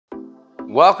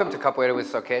Welcome to Capoeira with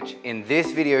Soquete. In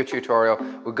this video tutorial,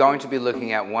 we're going to be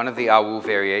looking at one of the Au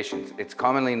variations. It's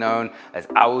commonly known as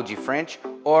Au de Frente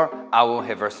or Au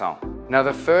reversão. Now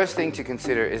the first thing to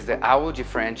consider is that Au de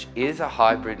Frente is a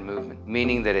hybrid movement,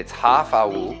 meaning that it's half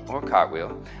Au or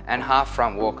cartwheel and half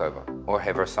front walkover or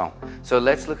reversão. So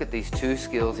let's look at these two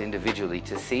skills individually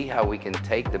to see how we can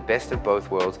take the best of both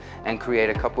worlds and create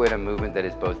a capoeira movement that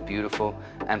is both beautiful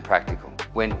and practical.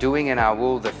 When doing an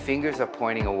Au, the fingers are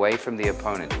pointing away from the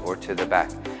opponent or to the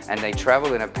back, and they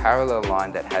travel in a parallel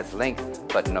line that has length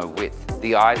but no width.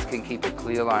 The eyes can keep a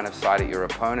clear line of sight at your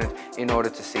opponent in order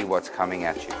to see what's coming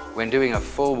at you. When doing a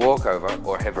full walkover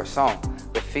or reversão,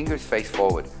 the fingers face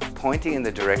forward, pointing in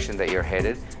the direction that you're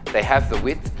headed. They have the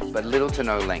width but little to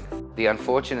no length. The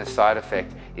unfortunate side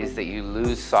effect is that you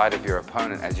lose sight of your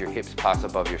opponent as your hips pass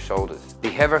above your shoulders. The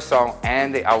reversão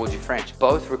and the Au de Frente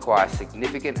both require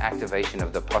significant activation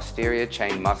of the posterior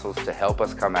chain muscles to help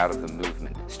us come out of the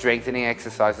movement. Strengthening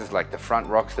exercises like the front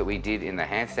rocks that we did in the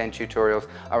handstand tutorials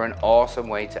are an awesome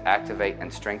way to activate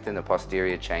and strengthen the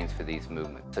posterior chains for these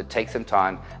movements. So take some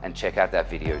time and check out that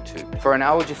video too. For an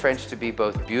Au de Frente to be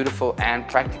both beautiful and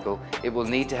practical, it will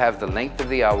need to have the length of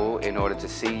the Au in order to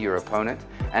see your opponent,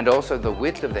 and also the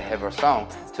width of the reversão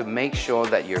to make sure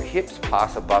that your hips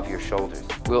pass above your shoulders.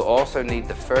 We'll also need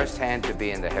the first hand to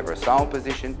be in the reversão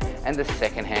position and the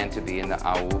second hand to be in the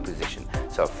Au position.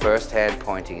 So first hand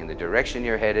pointing in the direction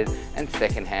you're headed and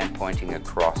second hand pointing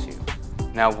across you.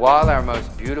 Now, while our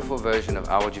most beautiful version of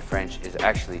Au de Frente is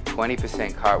actually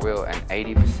 20% cartwheel and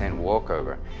 80%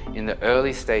 walkover, in the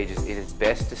early stages it is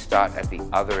best to start at the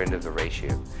other end of the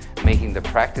ratio, making the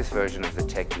practice version of the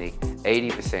technique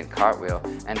 80% cartwheel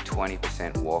and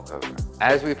 20% walkover.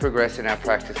 As we progress in our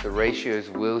practice, the ratios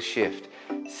will shift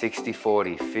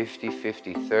 60-40,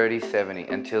 50-50,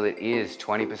 30-70 until it is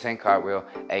 20% cartwheel,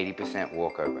 80%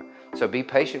 walkover. So be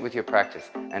patient with your practice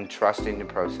and trust in the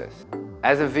process.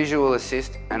 As a visual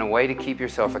assist and a way to keep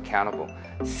yourself accountable,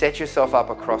 set yourself up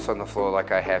across on the floor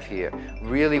like I have here.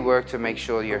 Really work to make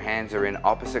sure your hands are in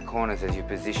opposite corners as you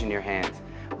position your hands.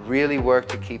 Really work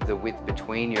to keep the width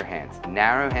between your hands.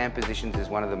 Narrow hand positions is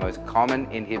one of the most common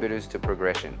inhibitors to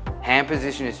progression. Hand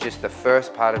position is just the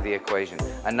first part of the equation.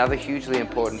 Another hugely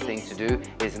important thing to do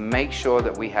is make sure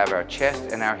that we have our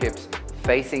chest and our hips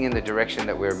facing in the direction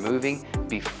that we're moving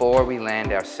before we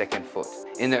land our second foot.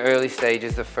 In the early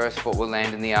stages, the first foot will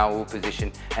land in the Au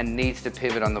position and needs to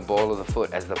pivot on the ball of the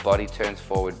foot as the body turns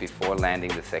forward before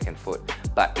landing the second foot.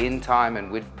 But in time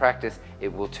and with practice,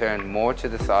 it will turn more to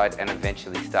the side and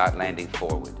eventually start landing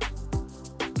forward.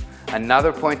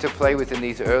 Another point to play with in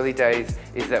these early days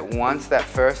is that once that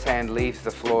first hand leaves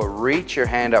the floor, reach your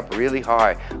hand up really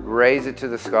high, raise it to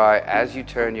the sky as you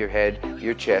turn your head,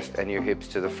 your chest and your hips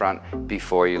to the front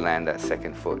before you land that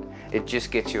second foot. It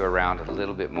just gets you around a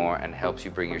little bit more and helps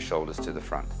you bring your shoulders to the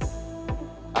front.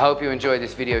 I hope you enjoyed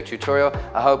this video tutorial.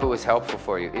 I hope it was helpful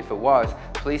for you. If it was,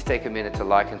 please take a minute to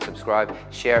like and subscribe,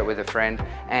 share it with a friend,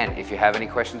 and if you have any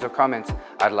questions or comments,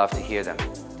 I'd love to hear them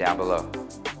down below.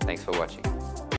 Thanks for watching.